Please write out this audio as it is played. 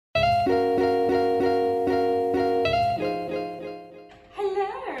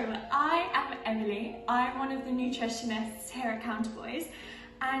nutritionists here at Counterboys,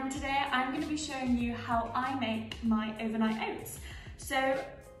 and today I'm going to be showing you how I make my overnight oats. So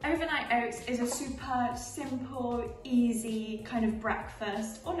overnight oats is a super simple, easy kind of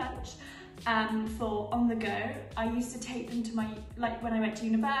breakfast or lunch for on the go. I used to take them to when I went to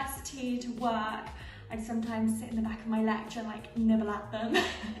university, to work, I'd sometimes sit in the back of my lecture and like nibble at them.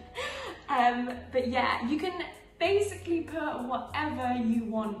 But yeah, you can basically put whatever you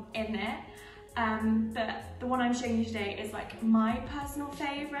want in it. But the one I'm showing you today is like my personal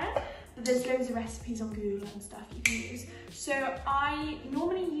favourite, but there's loads of recipes on Google and stuff you can use. So I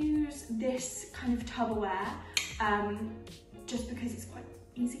normally use this kind of Tupperware, just because it's quite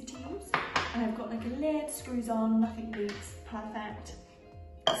easy to use. And I've got like a lid, screws on, nothing leaks, perfect.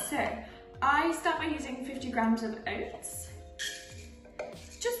 So I start by using 50 grams of oats.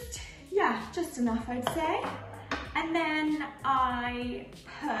 Just enough, I'd say. And then I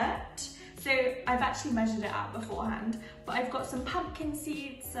put, so I've actually measured it out beforehand, but I've got some pumpkin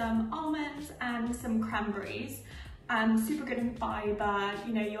seeds, some almonds and some cranberries. Super good in fibre,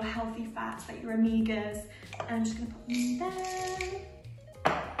 you know, your healthy fats like your omegas. And I'm just gonna put them in there.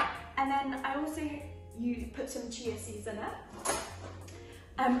 And then I also put some chia seeds in it.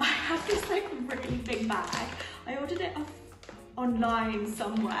 I have this like really big bag. I ordered it off online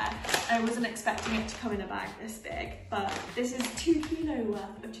somewhere. I wasn't expecting it to come in a bag this big, but this is 2 kilo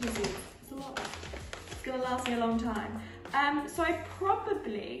worth of chia seeds. It's a lot. It's gonna last me a long time. So I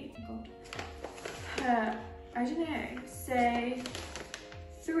probably put, I don't know, say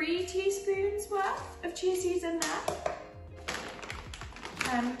 3 teaspoons worth of chia seeds in there.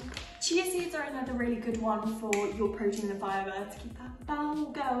 Chia seeds are another really good one for your protein and fibre to keep that bowel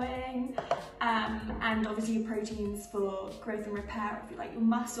going, and obviously your proteins for growth and repair of like your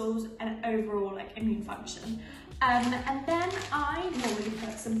muscles and overall like immune function. And then I normally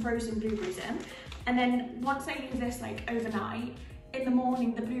put some frozen blueberries in, and then once I leave this like overnight, in the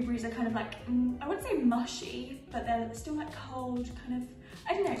morning the blueberries are kind of like, I wouldn't say mushy, but they're still like cold, kind of,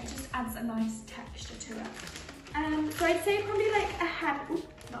 I don't know, it just adds a nice texture to it. So I'd say probably like a handful.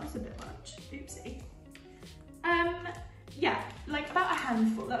 That was a bit much, oopsie. Yeah, like about a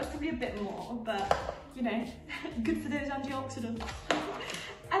handful. That was probably a bit more, but you know, good for those antioxidants.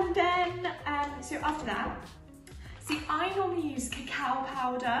 And then, so after that, see, I normally use cacao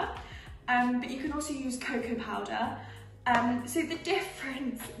powder, but you can also use cocoa powder. So the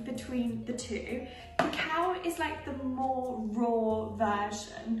difference between the two, cacao is like the more raw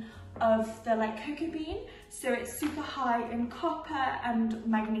version of the like cocoa bean, so it's super high in copper and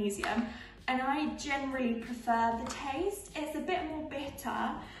magnesium, and I generally prefer the taste. It's a bit more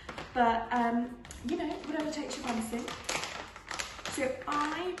bitter, but you know, whatever takes your fancy. So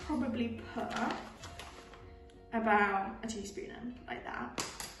I probably put about a teaspoon in, like that.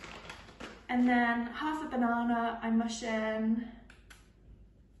 And then half a banana I mush in.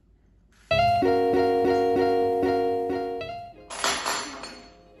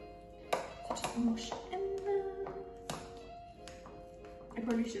 Mush in there. I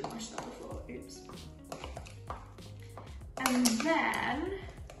probably should have mushed that before, oops. And then,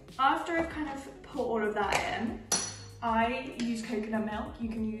 after I've kind of put all of that in, I use coconut milk. You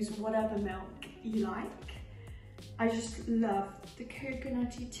can use whatever milk you like. I just love the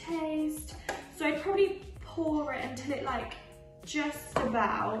coconutty taste. So I'd probably pour it until it like just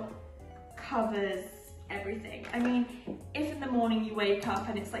about covers everything. I mean, if in the morning you wake up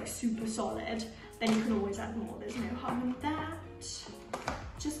and it's like super solid, then you can always add more. There's no harm in that.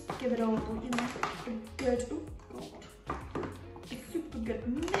 Just give it all, you know, a good, oh god, a super good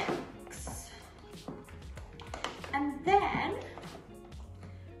mix. And then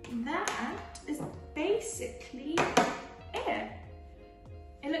that is basically it.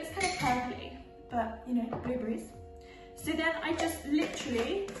 It looks kind of purpley, but you know, blueberries. So then I just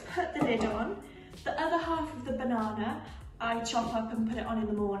literally put the lid on. The other half of the banana I chop up and put it on in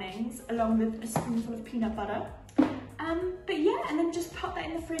the mornings, along with a spoonful of peanut butter. But yeah, and then just pop that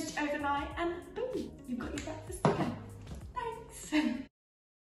in the fridge overnight, and